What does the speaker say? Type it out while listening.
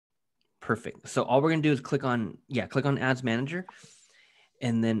Perfect. So all we're going to do is click on Ads Manager.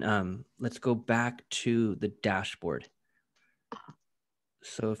 And then let's go back to the dashboard.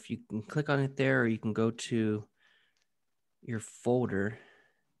 So if you can click on it there, or you can go to your folder.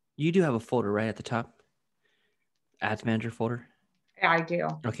 You do have a folder right at the top, Ads Manager folder. Yeah, I do.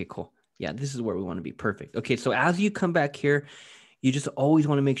 Okay, cool. Yeah, this is where we want to be. Perfect. Okay, so as you come back here, you just always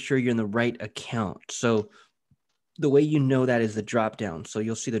want to make sure you're in the right account. So the way you know that is the drop down. So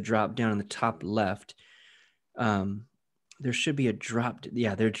you'll see the drop down in the top left. There should be a drop.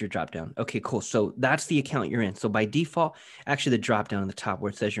 Yeah, there's your drop down. Okay, cool. So that's the account you're in. So by default, actually the drop down in the top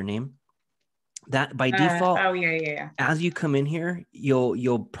where it says your name, that by default, oh yeah. as you come in here,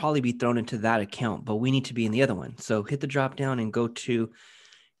 you'll probably be thrown into that account, but we need to be in the other one. So hit the drop down and go to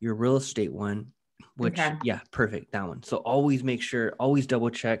your real estate one, which, yeah, perfect. That one. So always make sure, always double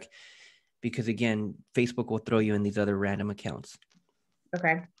check, because again, Facebook will throw you in these other random accounts.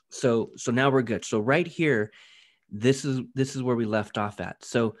 Okay. So now we're good. So right here, this is where we left off at.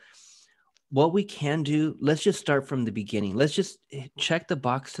 So what we can do, let's just start from the beginning. Let's just check the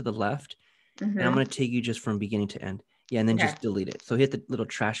box to the left, and I'm going to take you just from beginning to end. Yeah, and then just delete it. So hit the little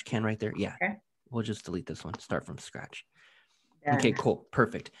trash can right there. Yeah, we'll just delete this one. Start from scratch. Okay, cool.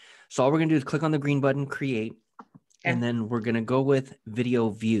 Perfect. So all we're going to do is click on the green button, create, and then we're going to go with video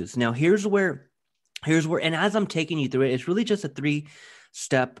views. Now here's where, and as I'm taking you through it, it's really just a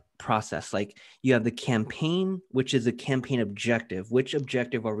 3-step process. Like you have the campaign, which is a campaign objective. Which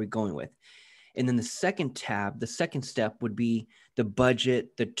objective are we going with? And then the second tab, the second step would be the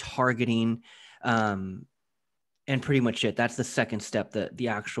budget, the targeting, and pretty much it. That's the second step, the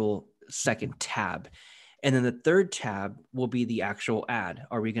actual second tab. And then the third tab will be the actual ad.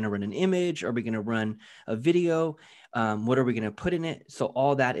 Are we going to run an image? Are we going to run a video? What are we going to put in it? So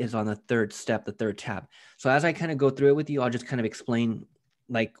all that is on the third step, the third tab. So as I kind of go through it with you, I'll just kind of explain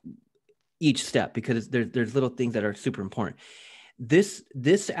like each step, because there's little things that are super important. This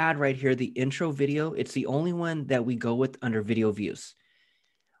ad right here, the intro video, it's the only one that we go with under video views.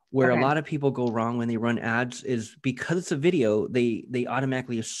 Where a lot of people go wrong when they run ads is because it's a video, they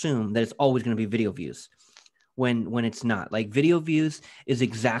automatically assume that it's always going to be video views when it's not. Like video views is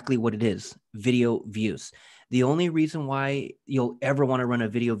exactly what it is, video views. The only reason why you'll ever want to run a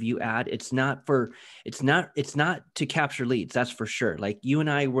video view ad, it's not to capture leads. That's for sure. Like you and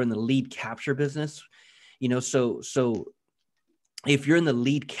I were in the lead capture business, so if you're in the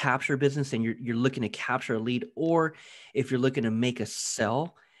lead capture business and you're looking to capture a lead, or if you're looking to make a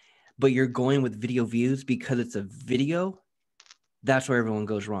sell, but you're going with video views because it's a video, that's where everyone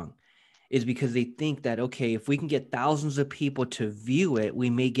goes wrong, is because they think that, okay, if we can get thousands of people to view it, we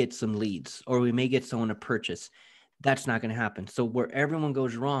may get some leads or we may get someone to purchase. That's not going to happen. So where everyone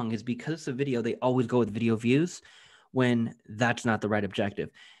goes wrong is because it's a video, they always go with video views when that's not the right objective.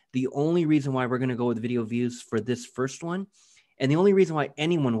 The only reason why we're going to go with video views for this first one, and the only reason why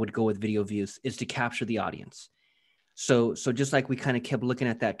anyone would go with video views, is to capture the audience. So just like we kind of kept looking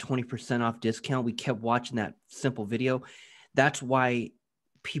at that 20% off discount, we kept watching that simple video. That's why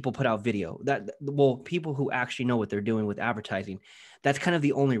people put out video. People who actually know what they're doing with advertising, that's kind of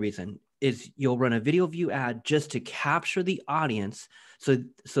the only reason, is you'll run a video view ad just to capture the audience. So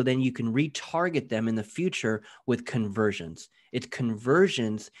then you can retarget them in the future with conversions. It's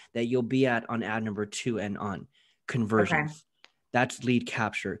conversions that you'll be at on ad number 2 and on. Conversions. That's lead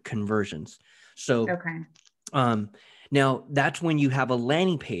capture, conversions. So, now that's when you have a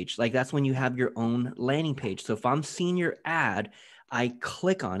landing page. Like that's when you have your own landing page. So if I'm seeing your ad, I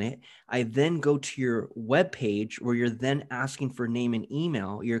click on it. I then go to your web page where you're then asking for name and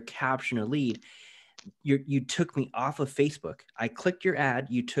email. You're capturing a lead. You took me off of Facebook. I clicked your ad.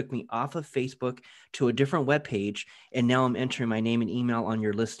 You took me off of Facebook to a different web page. And now I'm entering my name and email on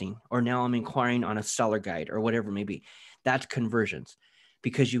your listing, or now I'm inquiring on a seller guide or whatever it may be. That's conversions,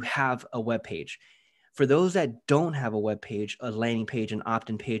 because you have a web page. For those that don't have a web page, a landing page, an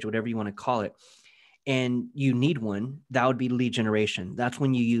opt-in page, whatever you want to call it, and you need one, that would be lead generation. That's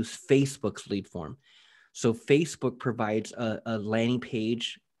when you use Facebook's lead form. So Facebook provides a landing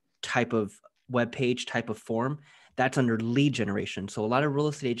page type of web page type of form. That's under lead generation. So a lot of real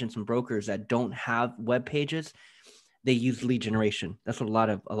estate agents and brokers that don't have web pages, they use lead generation. That's what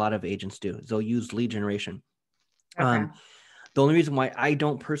a lot of agents do. They'll use lead generation. The only reason why I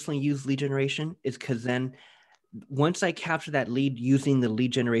don't personally use lead generation is because then once I capture that lead using the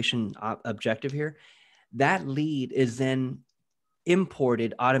lead generation objective here, that lead is then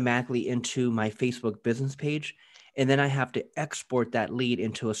imported automatically into my Facebook business page. And then I have to export that lead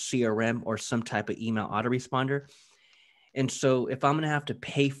into a CRM or some type of email autoresponder. And so if I'm going to have to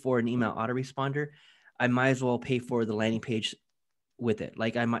pay for an email autoresponder, I might as well pay for the landing page with it.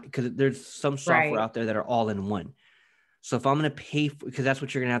 Like I might, because there's some software Right. out there that are all in one. So if I'm going to pay for, because that's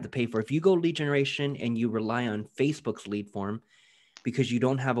what you're going to have to pay for. If you go lead generation and you rely on Facebook's lead form because you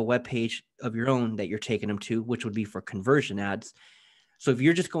don't have a web page of your own that you're taking them to, which would be for conversion ads. So if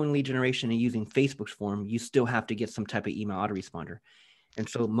you're just going lead generation and using Facebook's form, you still have to get some type of email autoresponder. And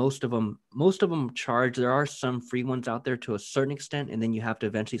so most of them charge. There are some free ones out there to a certain extent, and then you have to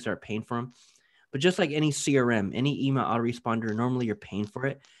eventually start paying for them. But just like any CRM, any email autoresponder, normally you're paying for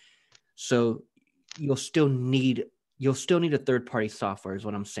it. So you'll still need a third-party software is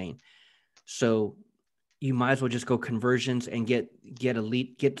what I'm saying. So you might as well just go conversions and get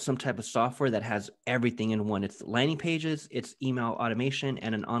some type of software that has everything in one. It's landing pages, it's email automation,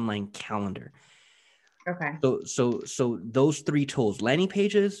 and an online calendar. Okay. So those three tools: landing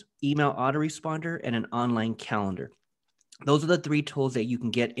pages, email autoresponder, and an online calendar. Those are the three tools that you can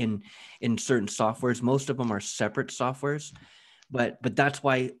get in certain softwares. Most of them are separate softwares, but that's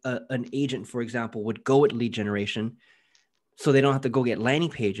why an agent, for example, would go at lead generation, so they don't have to go get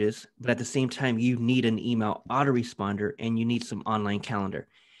landing pages. But at the same time, you need an email autoresponder and you need some online calendar.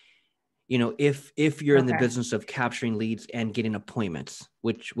 You know, if you're in the Okay. business of capturing leads and getting appointments,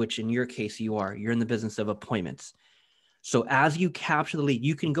 which in your case you're in the business of appointments. So as you capture the lead,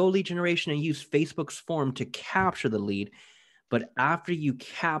 you can go lead generation and use Facebook's form to capture the lead. But after you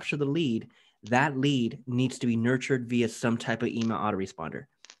capture the lead, that lead needs to be nurtured via some type of email autoresponder.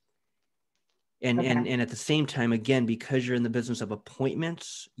 And at the same time, again, because you're in the business of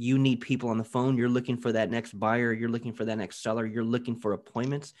appointments, you need people on the phone. You're looking for that next buyer. You're looking for that next seller. You're looking for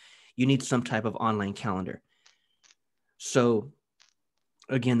appointments. You need some type of online calendar. So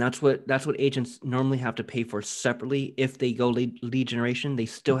again, that's what agents normally have to pay for separately. If they go lead generation, they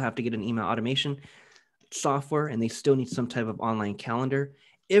still have to get an email automation software, and they still need some type of online calendar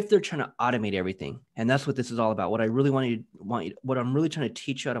if they're trying to automate everything. And that's what this is all about. What I really what I'm really trying to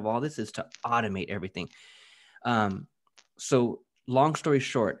teach you out of all this is to automate everything. So long story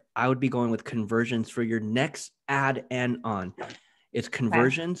short, I would be going with conversions for your next ad and on. It's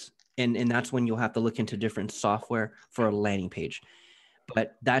conversions, and that's when you'll have to look into different software for a landing page.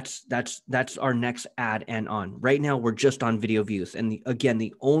 But that's our next ad and on. Right now, we're just on video views. And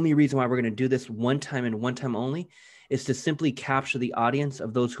the only reason why we're going to do this one time and one time only is to simply capture the audience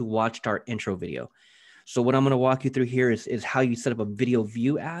of those who watched our intro video. So what I'm going to walk you through here is how you set up a video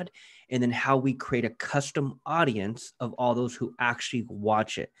view ad, and then how we create a custom audience of all those who actually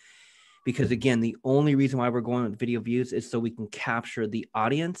watch it. Because again, the only reason why we're going with video views is so we can capture the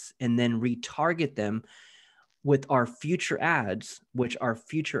audience and then retarget them with our future ads, which our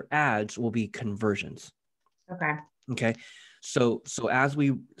future ads will be conversions. Okay. So as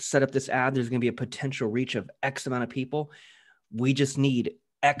we set up this ad, there's going to be a potential reach of X amount of people. We just need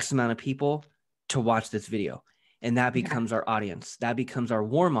X amount of people to watch this video. And that becomes our audience. That becomes our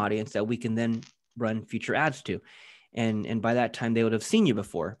warm audience that we can then run future ads to. And by that time, they would have seen you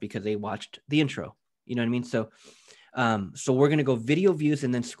before because they watched the intro. You know what I mean? So we're going to go video views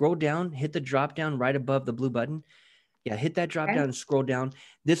and then scroll down, hit the drop down right above the blue button. Yeah, hit that drop down and scroll down.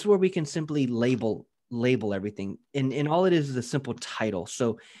 This is where we can simply label everything. And all it is a simple title.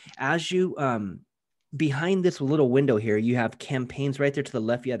 So as you, behind this little window here, you have campaigns right there to the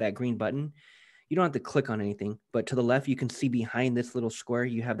left. You have that green button. You don't have to click on anything, but to the left, you can see behind this little square,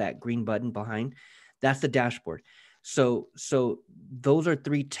 you have that green button behind. That's the dashboard. So those are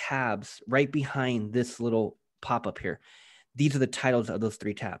three tabs right behind this little pop-up here. These are the titles of those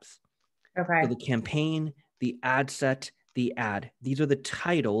three tabs. So the campaign, the ad set, the ad. These are the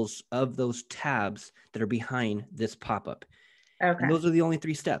titles of those tabs that are behind this pop-up. And those are the only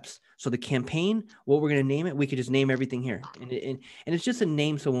three steps. So the campaign, what we're going to name it, we could just name everything here. And it's just a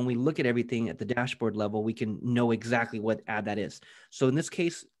name. So when we look at everything at the dashboard level, we can know exactly what ad that is. So in this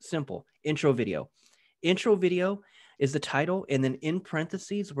case, simple, intro video. Intro video is the title. And then in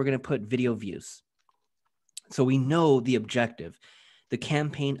parentheses, we're going to put video views. So we know the objective, the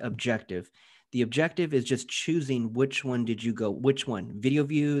campaign objective. The objective is just choosing which one did you go, which one, video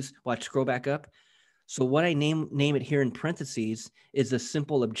views, watch, scroll back up. So what I name it here in parentheses is a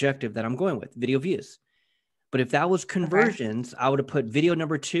simple objective that I'm going with, video views. But if that was conversions, I would have put video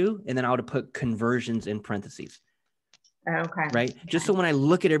number 2, and then I would have put conversions in parentheses. Right? Just so when I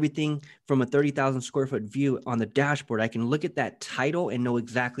look at everything from a 30,000 square foot view on the dashboard, I can look at that title and know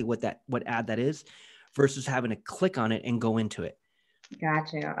exactly what ad that is versus having to click on it and go into it.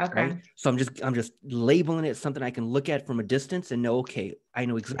 Gotcha. Okay. Right? So I'm just labeling it something I can look at from a distance and know, okay, I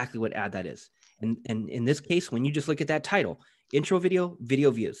know exactly what ad that is. And in this case, when you just look at that title, intro video,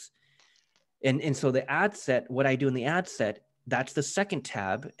 video views. And so the ad set, what I do in the ad set, that's the second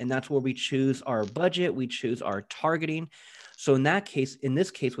tab. And that's where we choose our budget. We choose our targeting. So in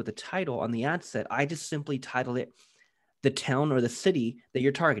this case with the title on the ad set, I just simply title it the town or the city that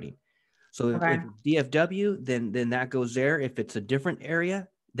you're targeting. So if it's DFW, then that goes there. If it's a different area,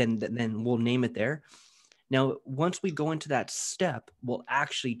 then we'll name it there. Now, once we go into that step, we'll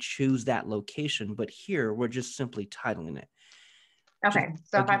actually choose that location. But here, we're just simply titling it. Okay.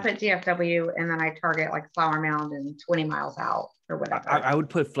 So if I put DFW and then I target like Flower Mound and 20 miles out or whatever. I would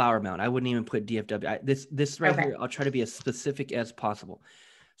put Flower Mound. I wouldn't even put DFW. This right here, I'll try to be as specific as possible.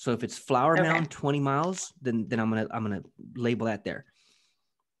 So if it's Flower Mound 20 miles, then I'm gonna label that there.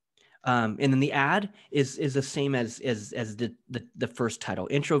 And then the ad is the same as the first title,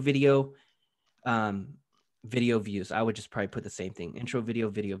 intro video, video views. I would just probably put the same thing, intro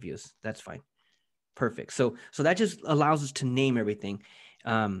video views. That's fine. Perfect. So that just allows us to name everything.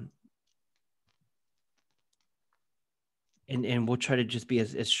 And we'll try to just be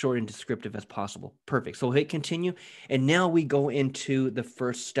as short and descriptive as possible. Perfect. So hit continue. And now we go into the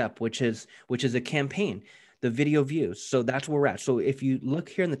first step, which is a campaign, the video views. So that's where we're at. So if you look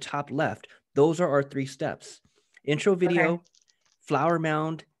here in the top left, those are our 3 steps: intro video, Flower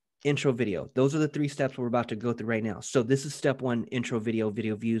Mound, intro video. Those are the 3 steps we're about to go through right now. So this is step 1, intro video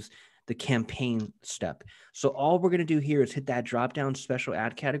views, the campaign step. So all we're going to do here is hit that drop down special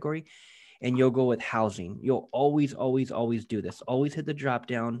ad category, and you'll go with housing. You'll always do this. Always hit the drop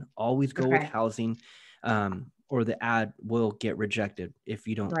down, always go with housing, or the ad will get rejected if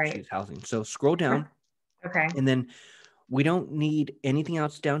you don't choose housing. So scroll down. And then we don't need anything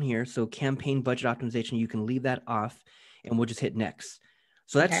else down here. So campaign budget optimization, you can leave that off, and we'll just hit next.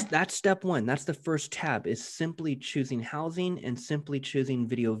 So that's step 1. That's the first tab, is simply choosing housing and simply choosing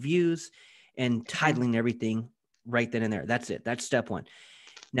video views and titling everything right then and there. That's it. That's step 1.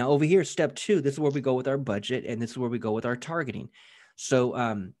 Now over here, step 2, this is where we go with our budget, and this is where we go with our targeting. So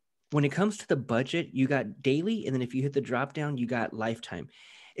when it comes to the budget, you got daily, and then if you hit the drop down, you got lifetime.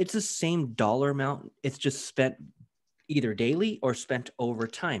 It's the same dollar amount. It's just spent either daily or spent over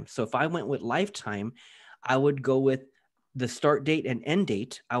time. So if I went with lifetime, I would go with the start date and end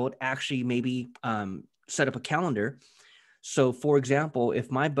date. I would actually maybe set up a calendar. So for example,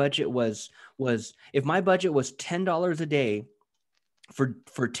 if my budget was $10 a day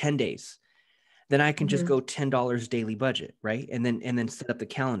for 10 days, then I can just go $10 daily budget, right? And then set up the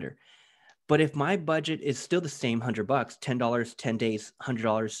calendar. But if my budget is still the same, $100, $10, 10 days,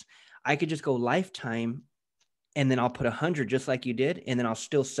 $100, I could just go lifetime, and then I'll put 100 just like you did, and then I'll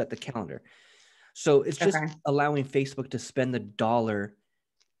still set the calendar. So it's just allowing Facebook to spend the dollar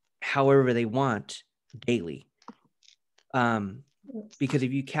however they want daily. Because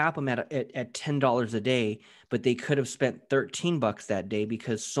if you cap them at $10 a day, but they could have spent $13 that day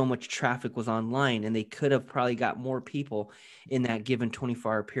because so much traffic was online, and they could have probably got more people in that given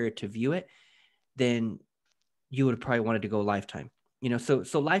 24-hour period to view it, then you would have probably wanted to go lifetime.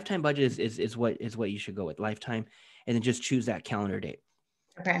 So lifetime budget is what you should go with, lifetime, and then just choose that calendar date.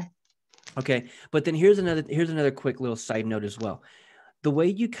 Okay. But then here's another quick little side note as well. The way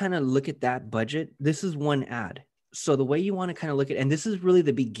you kind of look at that budget, this is one ad. So the way you want to kind of look at, and this is really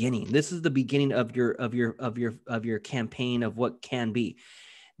the beginning. This is the beginning of your campaign of what can be.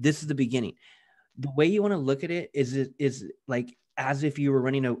 This is the beginning. The way you want to look at it is like as if you were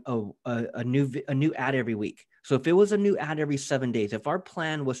running a new ad every week. So if it was a new ad every 7 days, if our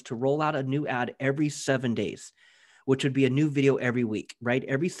plan was to roll out a new ad every 7 days, which would be a new video every week, right?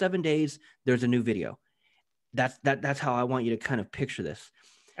 Every 7 days, there's a new video. That's how I want you to kind of picture this.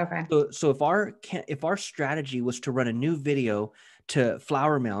 So if our strategy was to run a new video to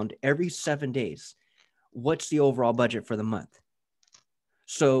Flower Mound every 7 days, what's the overall budget for the month?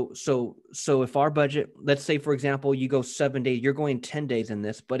 So if our budget, let's say, for example, you go 7 days, you're going 10 days in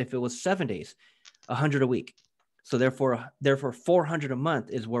this, but if it was 7 days, 100 a week. So therefore 400 a month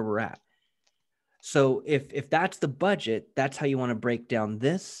is where we're at. So if that's the budget, that's how you want to break down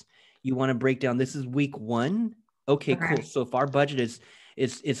this. You want to break down, this is week 1. Okay, cool. So if our budget is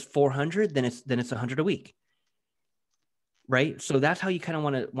 400, then it's 100 a week. Right? So that's how you kind of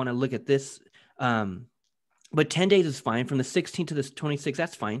want to look at this. But 10 days is fine. From the 16th to the 26th,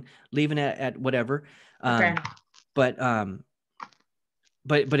 that's fine. Leaving it at whatever. But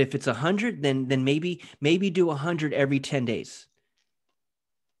if it's 100, then maybe do 100 every 10 days.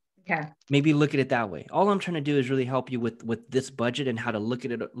 Maybe look at it that way. All I'm trying to do is really help you with this budget and how to look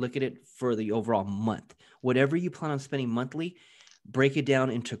at it for the overall month. Whatever you plan on spending monthly, break it down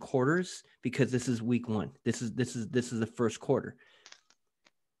into quarters, because this is week 1. This is the first quarter.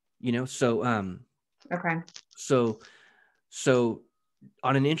 So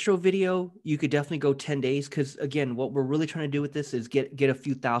on an intro video, you could definitely go 10 days, because again, what we're really trying to do with this is get a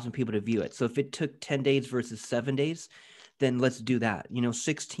few thousand people to view it. So if it took 10 days versus 7 days, then let's do that. You know,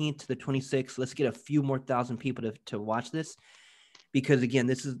 16th to the 26th, let's get a few more thousand people to watch this. Because again,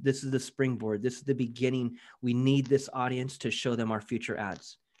 this is the springboard. This is the beginning. We need this audience to show them our future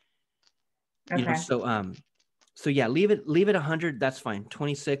ads. You know, so yeah, leave it 100. That's fine.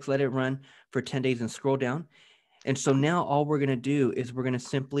 26, let it run for 10 days and scroll down. And so now all we're going to do is we're going to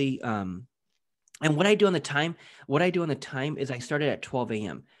simply, and what I do on the time is I started at 12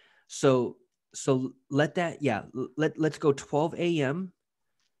 a.m. So let that, yeah, let's go 12 a.m.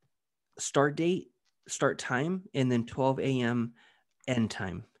 start date, start time, and then 12 a.m. end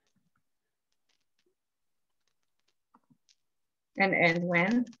time. And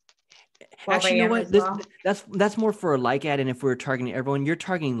when? Actually, you know what? That's more for a like ad, and if we're targeting everyone, you're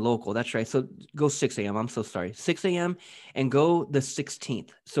targeting local. That's right. So go 6 a.m. I'm so sorry. 6 a.m. and go the 16th.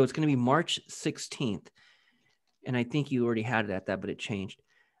 So it's going to be March 16th. And I think you already had it at that, but it changed.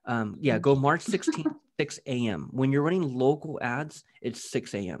 Yeah, go March 16th, 6 a.m. When you're running local ads, it's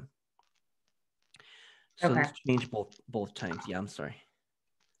 6 a.m. So let's change both times. Yeah, I'm sorry.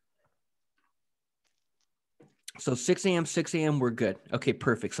 So 6 a.m., we're good. Okay,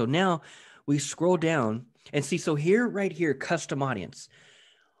 perfect. So now we scroll down and see, so here, right here, custom audience.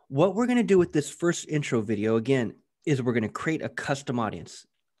 What we're going to do with this first intro video, again, is we're going to create a custom audience.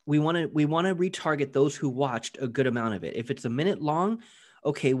 We want to retarget those who watched a good amount of it. If it's a minute long,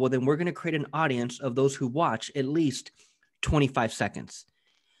 okay, well, then we're going to create an audience of those who watch at least 25 seconds.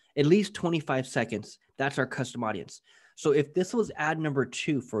 At least 25 seconds. That's our custom audience. So if this was ad number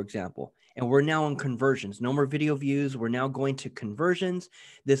 2, for example, and we're now on conversions, no more video views. We're now going to conversions.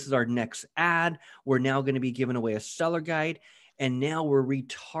 This is our next ad. We're now going to be giving away a seller guide. And now we're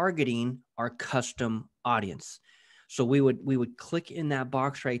retargeting our custom audience. So we would click in that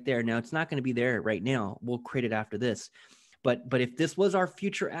box right there. Now it's not going to be there right now. We'll create it after this. But if this was our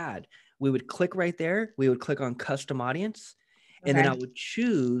future ad, we would click right there. We would click on custom audience. And then I would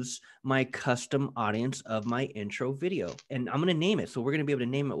choose my custom audience of my intro video. And I'm going to name it. So we're going to be able to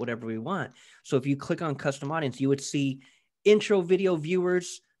name it whatever we want. So if you click on custom audience, you would see intro video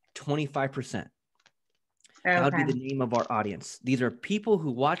viewers, 25%. That would be the name of our audience. These are people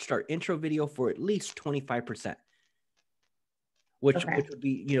who watched our intro video for at least 25%, which would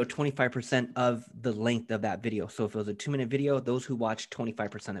be, 25% of the length of that video. So if it was a 2-minute video, those who watched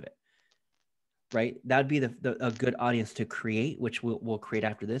 25% of it. Right? That'd be a good audience to create, which we'll create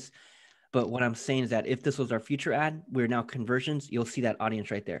after this. But what I'm saying is that if this was our future ad, we're now conversions, you'll see that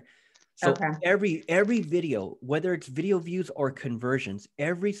audience right there. So every video, whether it's video views or conversions,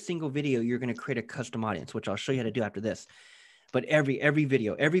 every single video, you're going to create a custom audience, which I'll show you how to do after this. But every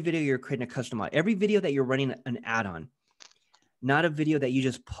video you're creating a custom audience. Every video that you're running an ad on, not a video that you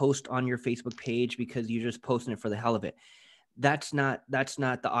just post on your Facebook page because you're just posting it for the hell of it. That's not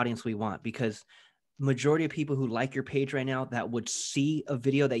the audience we want, because majority of people who like your page right now that would see a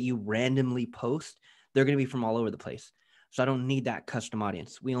video that you randomly post, they're going to be from all over the place. So I don't need that custom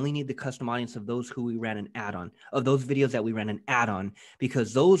audience. We only need the custom audience of those who we ran an ad on, of those videos that we ran an ad on,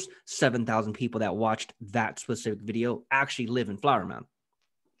 because those 7,000 people that watched that specific video actually live in Flower Mound.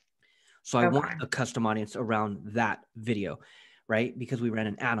 So I want a custom audience around that video, right? Because we ran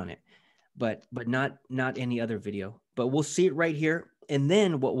an ad on it. But not any other video. But we'll see it right here. And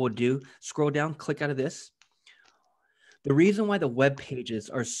then what we'll do, scroll down, click out of this. The reason why the web pages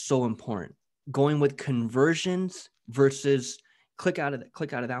are so important, going with conversions versus click out of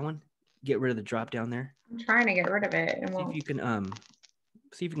that one, get rid of the drop down there. I'm trying to get rid of it.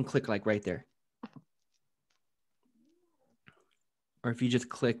 See if you can click like right there. Or if you just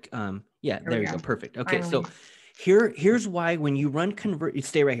click, yeah, there you go. Perfect. Okay, finally. So here's why when you run you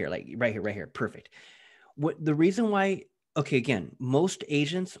stay right here, like right here. Perfect. What the reason why, okay, again, most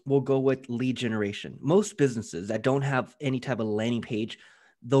agents will go with lead generation. Most businesses that don't have any type of landing page,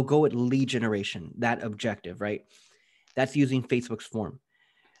 they'll go with lead generation, that objective, right? That's using Facebook's form.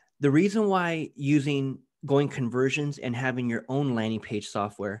 The reason why going conversions and having your own landing page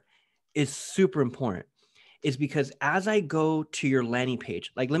software is super important is because as I go to your landing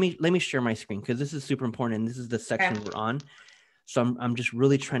page, like let me share my screen because this is super important and this is the section we're on. So I'm just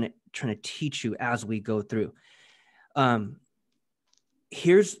really trying to teach you as we go through. Let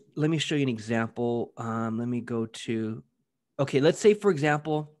me show you an example. Let me go to, okay, let's say for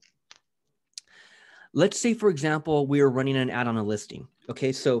example, we are running an ad on a listing.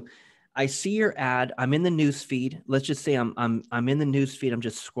 Okay, so I see your ad. I'm in the news feed. Let's just say I'm in the news feed. I'm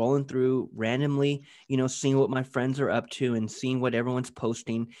just scrolling through randomly, seeing what my friends are up to and seeing what everyone's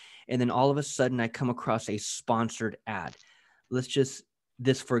posting. And then all of a sudden I come across a sponsored ad.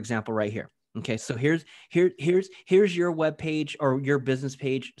 This, for example, right here. Okay, so here's your web page or your business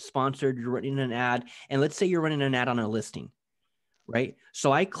page sponsored. You're running an ad, and let's say you're running an ad on a listing, right?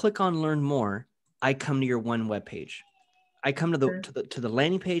 So I click on learn more. I come to your one web page. I come to the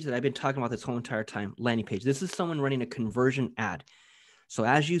landing page that I've been talking about this whole entire time. Landing page. This is someone running a conversion ad. So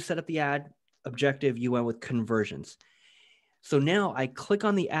as you set up the ad objective, you went with conversions. So now I click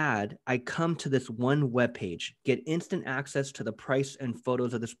on the ad, I come to this one web page, get instant access to the price and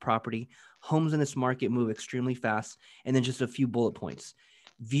photos of this property. Homes in this market move extremely fast, and then just a few bullet points.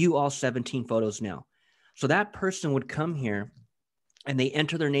 View all 17 photos now. So that person would come here and they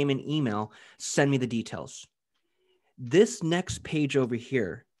enter their name and email, send me the details. This next page over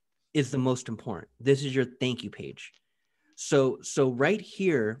here is the most important. This is your thank you page. So right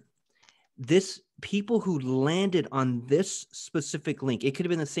here, this people who landed on this specific link, it could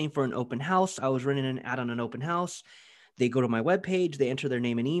have been the same for an open house. I was running an ad on an open house. They go to my webpage, they enter their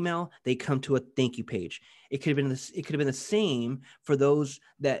name and email, they come to a thank you page. It could have been this, it could have been the same for those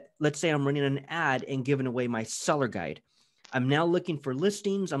that, let's say I'm running an ad and giving away my seller guide. I'm now looking for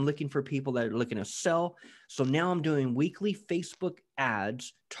listings. I'm looking for people that are looking to sell. So now I'm doing weekly Facebook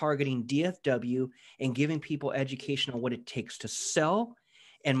ads targeting DFW and giving people education on what it takes to sell.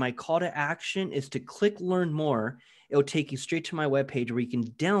 And my call to action is to click learn more. It'll take you straight to my webpage where you can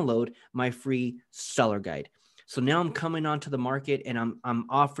download my free seller guide. So now I'm coming onto the market and I'm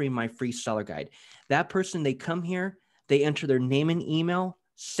offering my free seller guide. That person, they come here, they enter their name and email,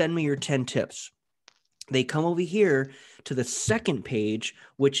 send me your 10 tips. They come over here to the second page,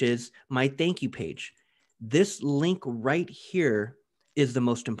 which is my thank you page. This link right here is the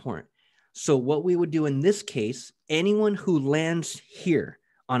most important. So what we would do in this case, anyone who lands here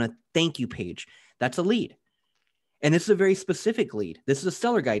on a thank you page, that's a lead. And this is a very specific lead. This is a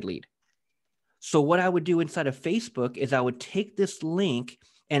seller guide lead. So what I would do inside of Facebook is I would take this link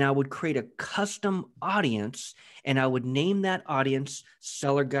and I would create a custom audience and I would name that audience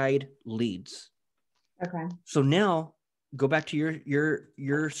seller guide leads. Okay. So now go back to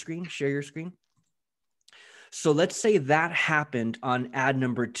your screen, share your screen. So let's say that happened on ad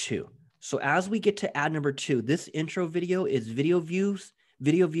number 2. So as we get to ad number 2, this intro video is video views,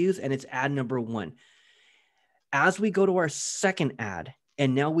 and it's ad number 1. As we go to our second ad,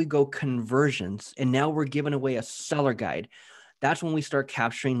 and now we go conversions, and now we're giving away a seller guide, that's when we start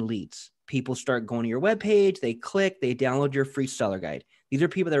capturing leads. People start going to your webpage, they click, they download your free seller guide. These are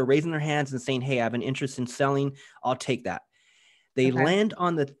people that are raising their hands and saying, hey, I have an interest in selling. I'll take that. They land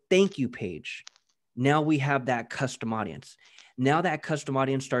on the thank you page. Now we have that custom audience. Now that custom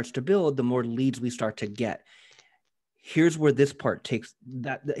audience starts to build, the more leads we start to get. Here's where this part takes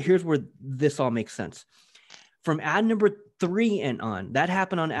that. Here's where this all makes sense. From ad number 3 and on, that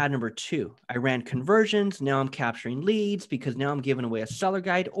happened on ad number 2. I ran conversions. Now I'm capturing leads because now I'm giving away a seller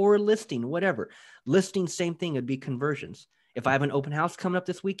guide or a listing, whatever. Listing, same thing, it'd be conversions. If I have an open house coming up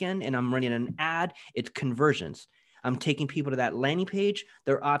this weekend and I'm running an ad, it's conversions. I'm taking people to that landing page.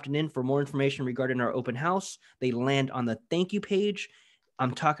 They're opting in for more information regarding our open house. They land on the thank you page.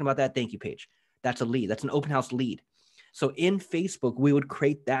 I'm talking about that thank you page. That's a lead. That's an open house lead. So in Facebook, we would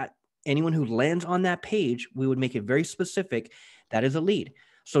create that. Anyone who lands on that page, we would make it very specific. That is a lead.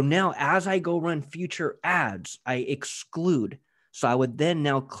 So now as I go run future ads, I exclude. So I would then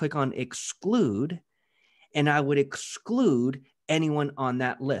now click on exclude, and I would exclude anyone on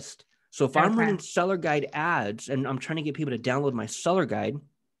that list. So if I'm running seller guide ads and I'm trying to get people to download my seller guide,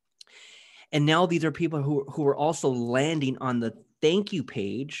 and now these are people who are also landing on the thank you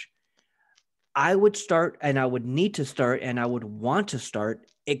page, I would start and I would need to start and I would want to start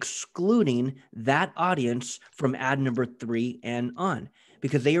excluding that audience from ad number 3 and on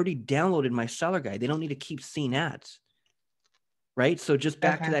because they already downloaded my seller guide. They don't need to keep seeing ads, right? So just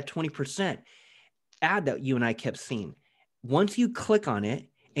back to that 20% ad that you and I kept seeing. Once you click on it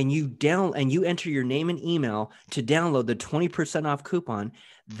and you enter your name and email to download the 20% off coupon,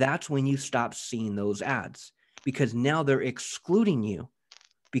 that's when you stop seeing those ads because now they're excluding you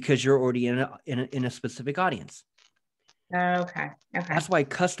because you're already in a specific audience. Okay. That's why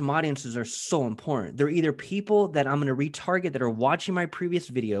custom audiences are so important. They're either people that I'm going to retarget that are watching my previous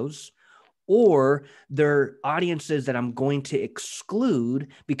videos, or they're audiences that I'm going to exclude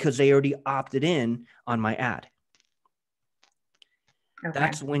because they already opted in on my ad.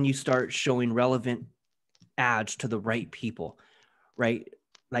 That's when you start showing relevant ads to the right people, right?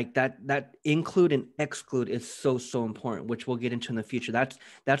 Like that include and exclude is so important, which we'll get into in the future.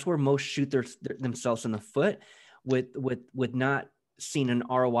 That's where most shoot themselves in the foot with not seeing an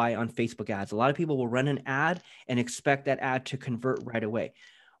ROI on Facebook ads. A lot of people will run an ad and expect that ad to convert right away.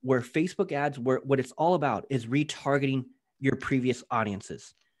 Where Facebook ads, what it's all about is retargeting your previous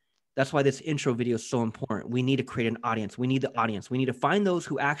audiences. That's why this intro video is so important. We need to create an audience. We need the audience. We need to find those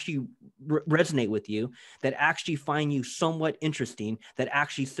who actually resonate with you, that actually find you somewhat interesting, that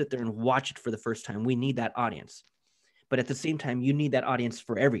actually sit there and watch it for the first time. We need that audience. But at the same time, you need that audience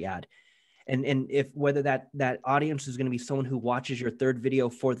for every ad. And if whether that audience is going to be someone who watches your third video,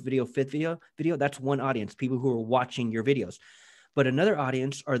 fourth video, fifth video, that's one audience, people who are watching your videos. But another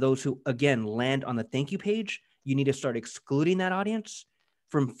audience are those who, again, land on the thank you page. You need to start excluding that audience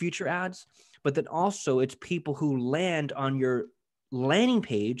from future ads. But then also it's people who land on your landing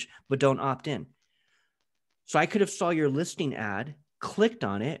page but don't opt in. So I could have saw your listing ad, clicked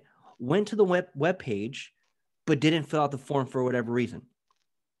on it, went to the web page, but didn't fill out the form for whatever reason.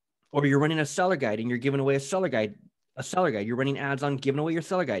 Or you're running a seller guide and you're giving away a seller guide. You're running ads on giving away your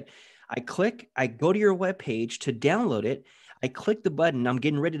seller guide. I go to your web page to download it. I click the button. I'm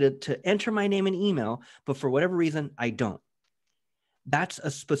getting ready to enter my name and email, but for whatever reason, I don't. That's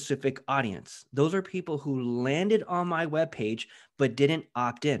a specific audience. Those are people who landed on my web page, but didn't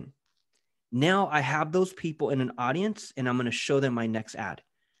opt in. Now I have those people in an audience and I'm going to show them my next ad.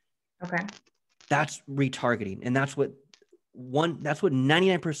 Okay. That's retargeting. And that's what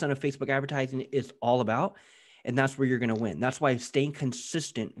 99% of Facebook advertising is all about. And that's where you're going to win. That's why staying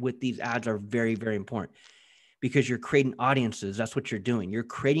consistent with these ads are very, very important, because you're creating audiences. That's what you're doing. You're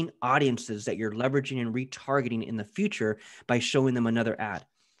creating audiences that you're leveraging and retargeting in the future by showing them another ad.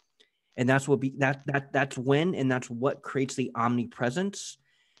 And that's that's when, and that's what creates the omnipresence,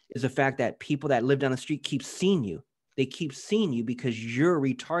 is the fact that people that live down the street keep seeing you. They keep seeing you because you're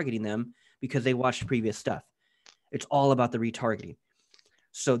retargeting them because they watched previous stuff. It's all about the retargeting.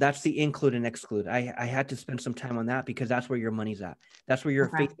 So that's the include and exclude. I had to spend some time on that because that's where your money's at. That's where your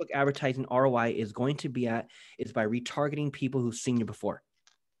Facebook advertising ROI is going to be at, is by retargeting people who've seen you before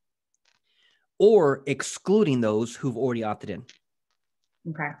or excluding those who've already opted in.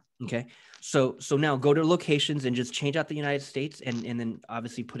 Okay. So now go to locations and just change out the United States and then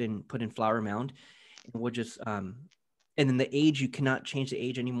obviously put in Flower Mound, and we'll just, and then the age, you cannot change the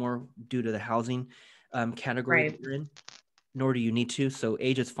age anymore due to the housing category that you're in, nor do you need to. So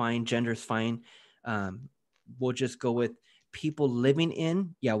age is fine. Gender is fine. We'll just go with people living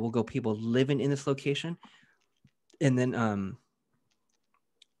in. Yeah, we'll go people living in this location. And then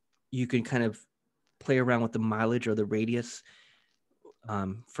you can kind of play around with the mileage or the radius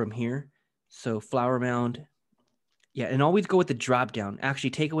from here. So Flower Mound. Yeah, and always go with the drop down.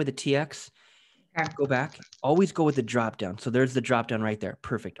 Actually, take away the TX. Go back. Always go with the drop down. So there's the drop down right there.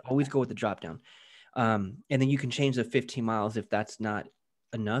 Perfect. Always go with the drop down. And then you can change the 15 miles if that's not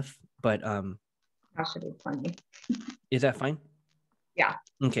enough. But that should be plenty. Is that fine? Yeah.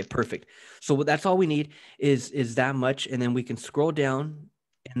 Okay, perfect. So that's all we need is that much. And then we can scroll down,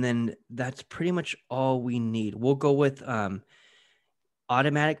 and then that's pretty much all we need. We'll go with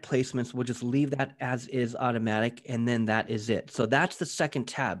automatic placements. We'll just leave that as is automatic, and then that is it. So that's the second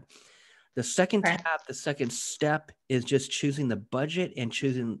tab. The second tab, the second step is just choosing the budget and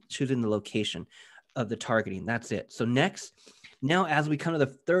choosing the location of the targeting. That's it. So now as we come to the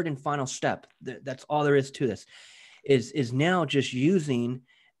third and final step, that's all there is to this, is now just using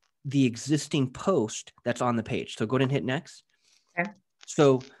the existing post that's on the page. So go ahead and hit next. Okay.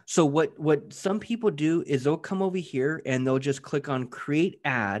 So what some people do is they'll come over here and they'll just click on create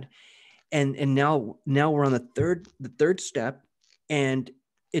ad. And now we're on the third step, and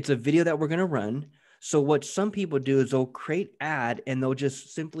it's a video that we're going to run. So what some people do is they'll create ad and they'll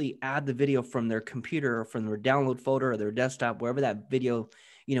just simply add the video from their computer or from their download folder or their desktop, wherever that video,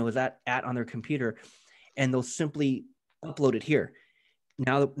 is at on their computer, and they'll simply upload it here.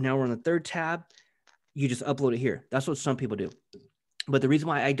 Now we're on the third tab. You just upload it here. That's what some people do. But the reason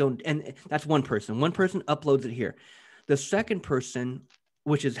why I don't, and that's one person uploads it here. The second person,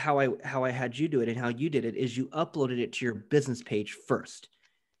 which is how I had you do it and how you did it, is you uploaded it to your business page first.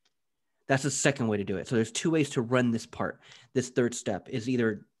 That's the second way to do it. So there's two ways to run this part. This third step is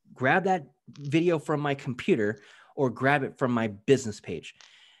either grab that video from my computer or grab it from my business page.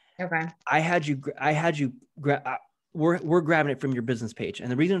 Okay. We're grabbing it from your business page.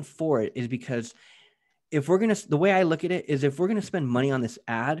 And the reason for it is because the way I look at it is, if we're going to spend money on this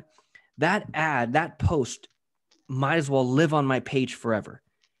ad, that post might as well live on my page forever.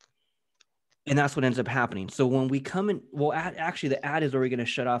 And that's what ends up happening. So when we come in, actually the ad is already going to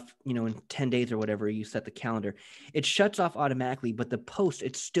shut off, in 10 days or whatever you set the calendar. It shuts off automatically, but the post,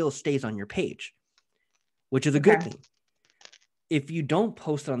 it still stays on your page, which is a good thing. If you don't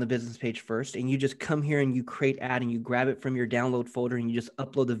post it on the business page first and you just come here and you create ad and you grab it from your download folder and you just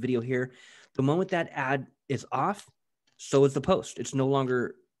upload the video here, the moment that ad is off, so is the post. It's no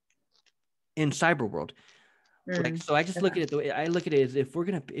longer in cyber world. Like, so I just look at it the way I look at it is if you're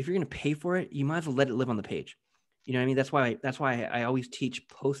gonna pay for it, you might as well let it live on the page. You know what I mean? That's why I always teach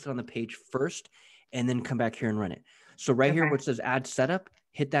post it on the page first and then come back here and run it. So right here where it says add setup,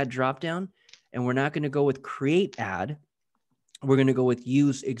 hit that drop down, and we're not going to go with create ad. We're going to go with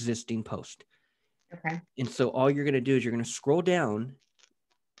use existing post. Okay. And so all you're going to do is you're going to scroll down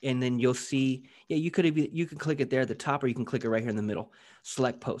and then you'll see, you can click it there at the top, or you can click it right here in the middle,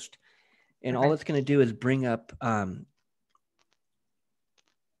 select post. And all it's going to do is bring up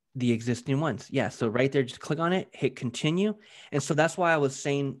the existing ones. Yeah. So right there, just click on it, hit continue. And so that's why I was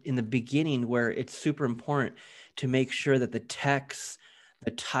saying in the beginning where it's super important to make sure that the text,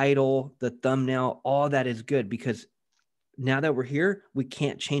 the title, the thumbnail, all that is good, because now that we're here, we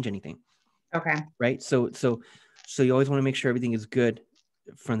can't change anything. Okay. Right. So you always want to make sure everything is good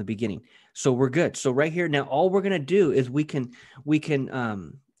from the beginning. So we're good. So right here, now all we're going to do is we can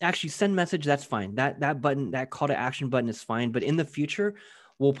actually send message. That's fine. That button, that call to action button is fine. But in the future,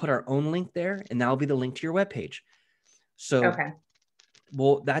 we'll put our own link there, and that'll be the link to your webpage. So,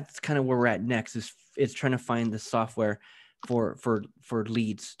 well, that's kind of where we're at next is trying to find the software for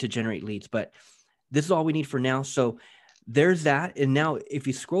leads, to generate leads. But this is all we need for now. So there's that. And now if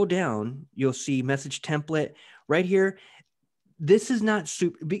you scroll down, you'll see message template right here. This is not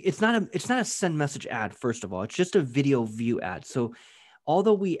super, it's not a send message ad. First of all, it's just a video view ad. So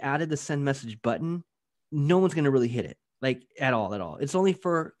although we added the send message button, no one's going to really hit it. Like at all. It's only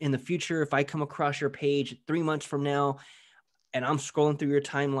for in the future. If I come across your page 3 months from now and I'm scrolling through your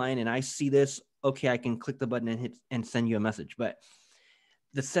timeline and I see this, okay, I can click the button and hit and send you a message. But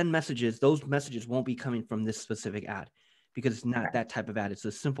the send messages, those messages won't be coming from this specific ad because it's not that type of ad. It's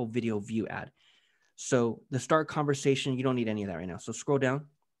a simple video view ad. So the start conversation, you don't need any of that right now. So scroll down.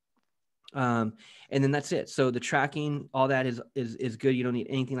 And then that's it. So the tracking, all that is good. You don't need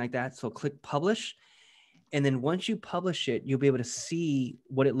anything like that. So click publish. And then once you publish it, you'll be able to see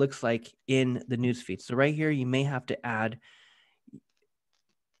what it looks like in the newsfeed. So right here, you may have to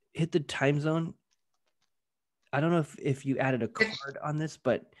hit the time zone. I don't know if you added a card on this,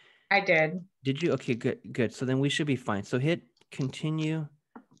 but I did. Did you? Okay, good. So then we should be fine. So hit continue.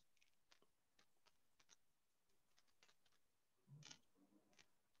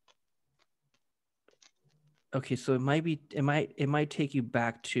 Okay, so it might take you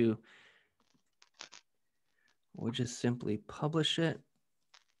back to, we'll just simply publish it.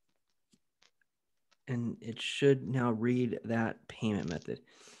 And it should now read that payment method.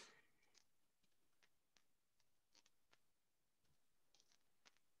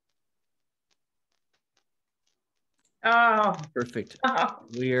 Oh, perfect. Oh.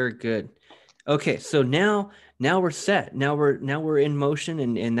 We are good. Okay, so now we're set. Now we're in motion,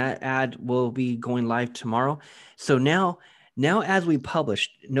 and that ad will be going live tomorrow. So now as we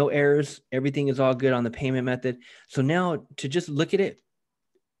published, no errors, everything is all good on the payment method. So now to just look at it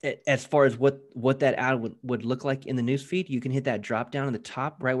as far as what that ad would look like in the newsfeed, you can hit that drop down in the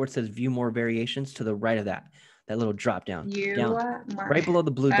top right where it says view more variations, to the right of that little drop down, right below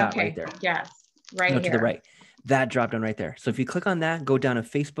the blue dot right there. Yes, right here. To the right. That drop down right there. So if you click on that, go down to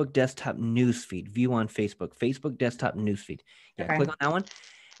Facebook desktop newsfeed, view on Facebook desktop newsfeed. Yeah, click on that one.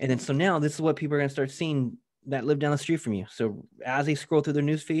 And then so now this is what people are going to start seeing that live down the street from you. So as they scroll through their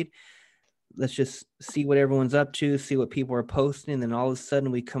newsfeed, let's just see what everyone's up to, see what people are posting. And then all of a sudden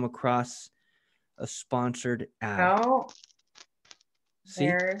we come across a sponsored ad. Oh, see?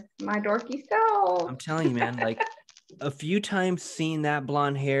 There's my dorky self. I'm telling you, man, like a few times seeing that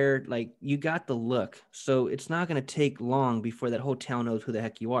blonde hair, like you got the look. So it's not going to take long before that whole town knows who the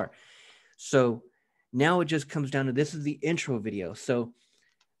heck you are. So now it just comes down to, this is the intro video. So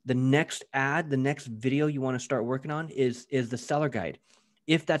the next video you want to start working on is the seller guide.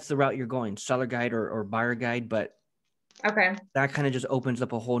 If that's the route you're going, seller guide or buyer guide. But that kind of just opens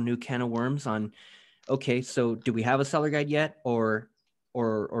up a whole new can of worms on, okay, so do we have a seller guide yet or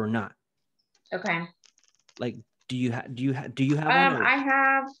not? Okay. Like, do you have one? Or? I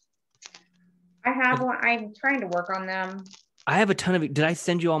have one. I'm trying to work on them. I have a ton of, did I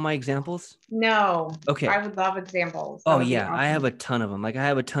send you all my examples? No. Okay. I would love examples. Oh yeah. Awesome. I have a ton of them. Like I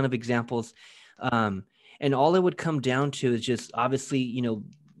have a ton of examples. And all it would come down to is just obviously,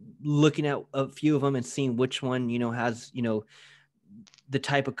 looking at a few of them and seeing which one, has, the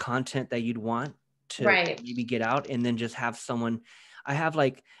type of content that you'd want to maybe get out, and then just have someone. Have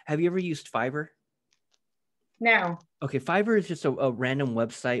you ever used Fiverr? No. Okay. Fiverr is just a random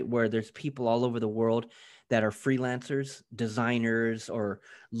website where there's people all over the world that are freelancers, designers, or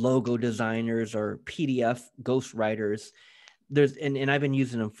logo designers, or PDF ghostwriters. And I've been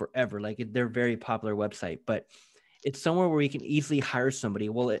using them forever. Like they're a very popular website, but It's somewhere where you can easily hire somebody.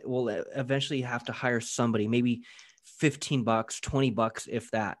 Well, it will eventually have to hire somebody, maybe $15, $20,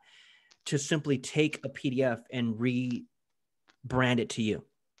 if that, to simply take a PDF and rebrand it to you.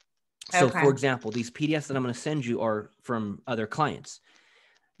 So Okay. for example, these PDFs that I'm going to send you are from other clients.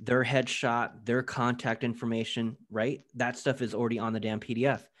 Their headshot, their contact information, right? That stuff is already on the damn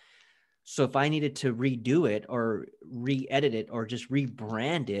PDF. So if I needed to redo it or re-edit it or just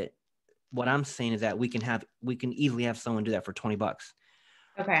rebrand it, what I'm saying is that we can easily have someone do that for $20,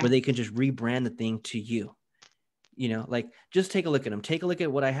 Okay. where they can just rebrand the thing to you. You know, like just take a look at them. Take a look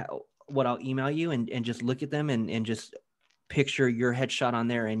at what I'll email you, and just look at them and just picture your headshot on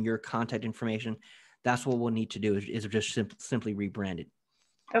there and your contact information. That's what we'll need to do is just simply rebrand it.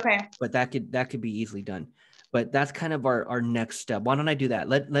 Okay. But that could be easily done. But that's kind of our next step. Why don't I do that?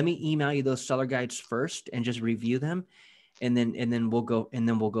 Let me email you those seller guides first and just review them, and then we'll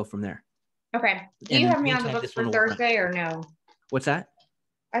go from there. Okay. Do And you in have the me on the meantime, books this for one will run. Thursday or no? What's that?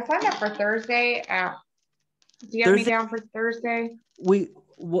 I signed up for Thursday. Do you have me down for Thursday? We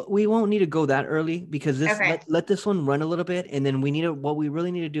won't need to go that early because this Okay. let this one run a little bit, and then what we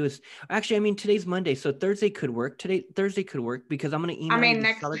really need to do is actually, I mean, today's Monday, so Thursday could work. Thursday could work because I'm going to email you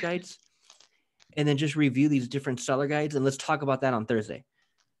the seller guides, and then just review these different seller guides, and let's talk about that on Thursday.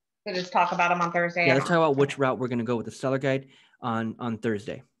 So just talk about them on Thursday. Yeah, let's talk about which route we're going to go with the seller guide on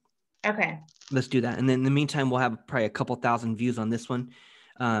Thursday. Okay. Let's do that, and then in the meantime, we'll have probably a couple thousand views on this one.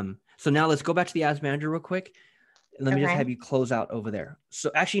 So now let's go back to the ads manager real quick. Let me just have you close out over there.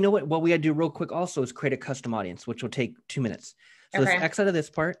 So actually, you know what we got to do real quick also is create a custom audience, which will take 2 minutes. So let's X out of this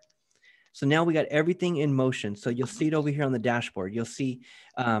part. So now we got everything in motion. So you'll see it over here on the dashboard. You'll see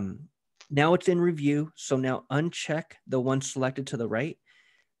now it's in review. So now uncheck the one selected to the right,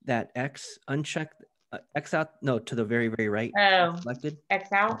 that X, uncheck X out. No, to the very, very right. Oh, selected.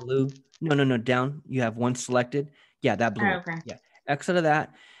 X out? Blue. No, down. You have one selected. Yeah, that blue. Okay. Yeah, X out of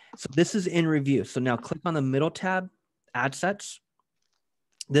that. So this is in review. So now click on the middle tab, ad sets.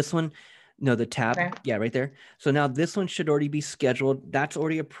 This one, no, the tab. Okay. Yeah, right there. So now this one should already be scheduled. That's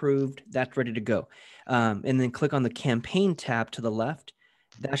already approved. That's ready to go. And then click on the campaign tab to the left.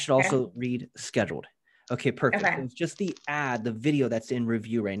 That should also read scheduled. Okay, perfect. So it's just the ad, the video that's in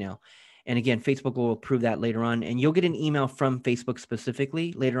review right now. And again, Facebook will approve that later on. And you'll get an email from Facebook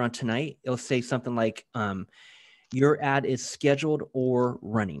specifically later on tonight. It'll say something like, your ad is scheduled or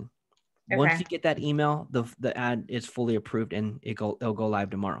running. Once you get that email, the ad is fully approved and it'll go live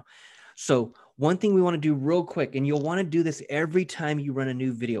tomorrow. So one thing we want to do real quick, and you'll want to do this every time you run a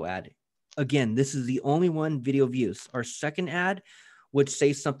new video ad. Again, this is the only one, video views. Our second ad would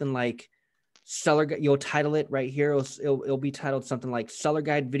say something like seller guide. You'll title it right here. It'll be titled something like seller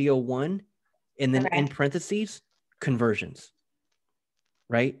guide video 1, and then in parentheses, conversions.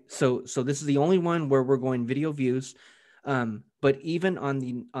 Right. So this is the only one where we're going video views. But even on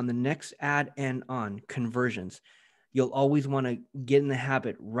the next ad and on conversions, you'll always want to get in the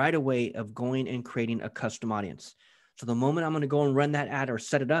habit right away of going and creating a custom audience. So the moment I'm going to go and run that ad or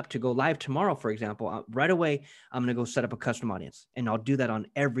set it up to go live tomorrow, for example, right away, I'm going to go set up a custom audience, and I'll do that on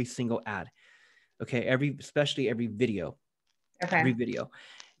every single ad. Okay. Especially every video. Okay. Every video.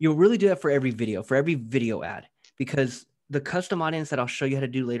 You'll really do that for every video ad, because the custom audience that I'll show you how to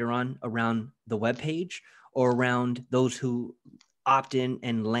do later on around the web page or around those who opt in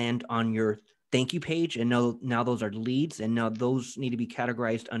and land on your thank you page, and now those are leads, and now those need to be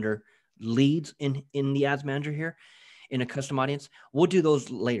categorized under leads in the ads manager here in a custom audience. We'll do those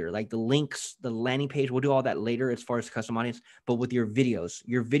later, like the links, the landing page. We'll do all that later as far as custom audience. But with your videos,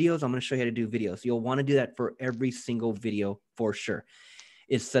 I'm going to show you how to do videos. You'll want to do that for every single video for sure,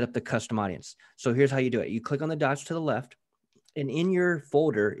 is set up the custom audience. So here's how you do it. You click on the dots to the left, and in your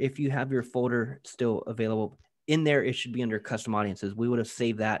folder, if you have your folder still available, in there, it should be under custom audiences. We would have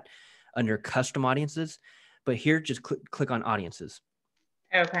saved that under custom audiences, but here, just click on audiences.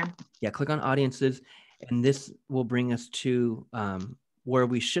 Okay. Yeah, click on audiences, and this will bring us to where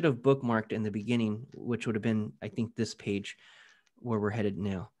we should have bookmarked in the beginning, which would have been, I think, this page where we're headed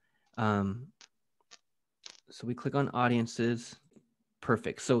now. So we click on audiences.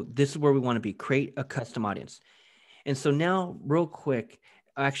 Perfect. So this is where we want to be. Create a custom audience. And so now real quick,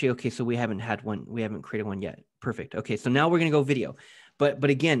 actually, okay, so we haven't created one yet. Perfect. Okay, so now we're going to go video. But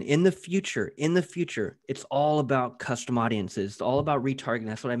again, in the future, it's all about custom audiences. It's all about retargeting.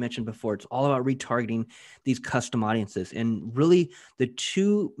 That's what I mentioned before. It's all about retargeting these custom audiences. And really the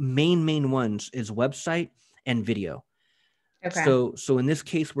two main ones is website and video. Okay. So in this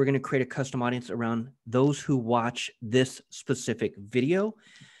case, we're going to create a custom audience around those who watch this specific video.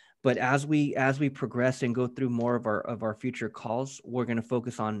 But as we progress and go through more of our future calls, we're going to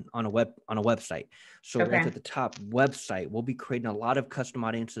focus on a website. So right at the top, website, we'll be creating a lot of custom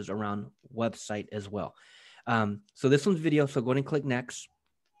audiences around website as well. So this one's video. So go ahead and click next.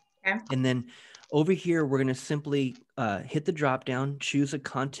 Okay. And then over here, we're going to simply hit the drop down, choose a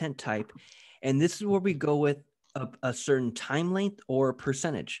content type. And this is where we go with a certain time length or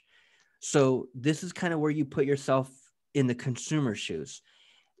percentage. So this is kind of where you put yourself in the consumer shoes.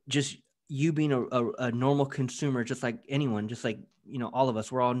 Just you being a normal consumer, just like anyone, just like, you know, all of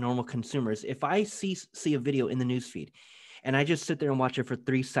us, we're all normal consumers. If I see a video in the newsfeed and I just sit there and watch it for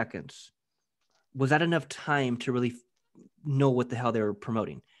 3 seconds, was that enough time to really know what the hell they were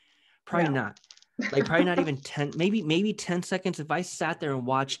promoting? Probably not. Like probably not even 10, maybe 10 seconds. If I sat there and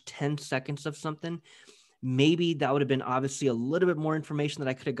watched 10 seconds of something, maybe that would have been obviously a little bit more information that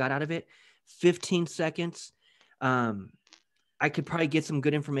I could have got out of it. 15 seconds. I could probably get some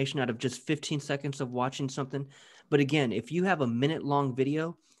good information out of just 15 seconds of watching something. But again, if you have a minute-long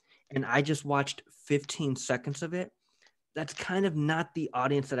video and I just watched 15 seconds of it, that's kind of not the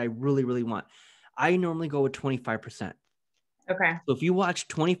audience that I really, really want. I normally go with 25%. Okay. So if you watch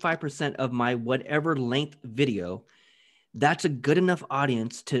 25% of my whatever length video, that's a good enough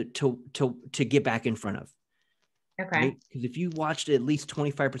audience to get back in front of. Okay. Right? Because if you watched at least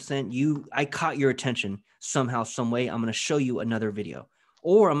 25%, I caught your attention somehow, some way. I'm going to show you another video,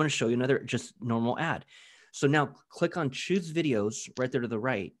 or I'm going to show you another just normal ad. So now click on choose videos right there to the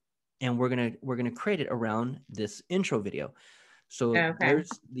right, and we're gonna create it around this intro video. So there's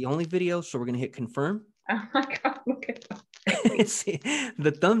the only video. So we're gonna hit confirm. Oh my God, look at that. See,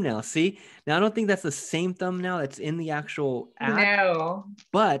 the thumbnail. See, now I don't think that's the same thumbnail that's in the actual ad. No.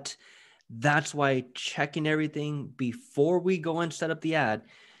 But that's why checking everything before we go and set up the ad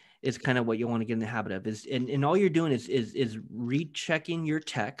is kind of what you want to get in the habit of. And all you're doing is rechecking your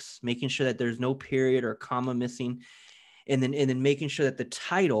text, making sure that there's no period or comma missing, and then making sure that the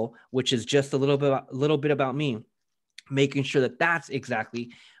title, which is just a little bit about me, making sure that that's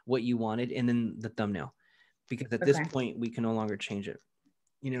exactly what you wanted, and then the thumbnail, because at this point we can no longer change it.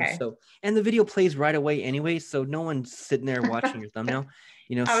 You know, so, and the video plays right away anyway, so no one's sitting there watching your thumbnail.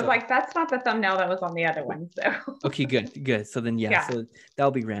 You know, I was like, that's not the thumbnail that was on the other one. So okay, good. So then, so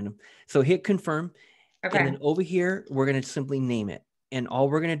that'll be random. So hit confirm. Okay. And then over here, we're going to simply name it. And all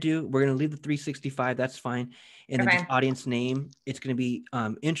we're going to do, we're going to leave the 365. That's fine. And then just audience name. It's going to be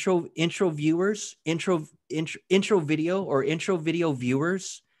intro viewers, intro video, or intro video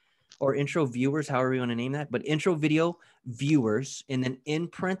viewers, or intro viewers, however you want to name that. But intro video viewers, and then in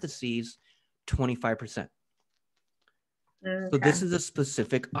parentheses, 25%. So this is a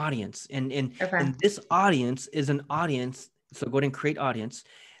specific audience, and this audience is an audience. So go ahead and create audience.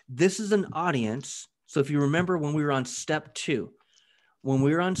 This is an audience. So if you remember when we were on step 2, on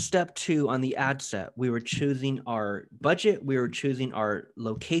the ad set, we were choosing our budget, we were choosing our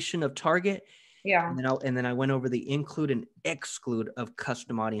location of target. Yeah. And then I went over the include and exclude of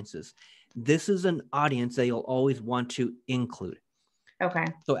custom audiences. This is an audience that you'll always want to include. Okay.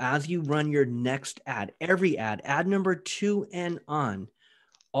 So as you run your next ad, every ad number 2 and on,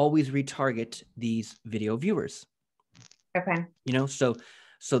 always retarget these video viewers. Okay. You know, so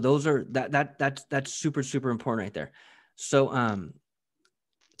those are that's super, super important right there. So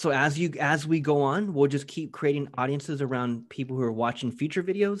so as we go on, we'll just keep creating audiences around people who are watching future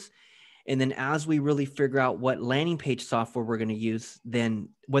videos. And then as we really figure out what landing page software we're going to use, then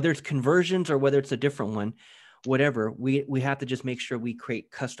whether it's conversions or whether it's a different one, whatever, we have to just make sure we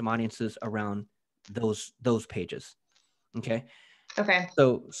create custom audiences around those pages. Okay. Okay.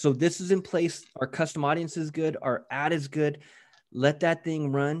 So this is in place. Our custom audience is good. Our ad is good. Let that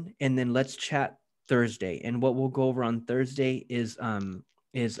thing run, and then let's chat Thursday. And what we'll go over on Thursday is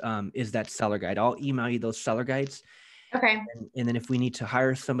that seller guide. I'll email you those seller guides. Okay. And then if we need to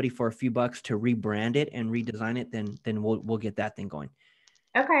hire somebody for a few bucks to rebrand it and redesign it, then we'll get that thing going.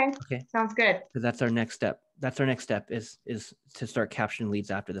 Okay. Okay. Sounds good. Because that's our next step. That's our next step is to start capturing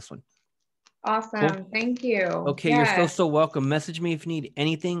leads after this one. Awesome. Cool. Thank you. Okay. Yes. You're so welcome. Message me if you need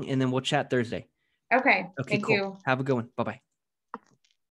anything, and then we'll chat Thursday. Okay. Okay. Thank you. Have a good one. Bye-bye.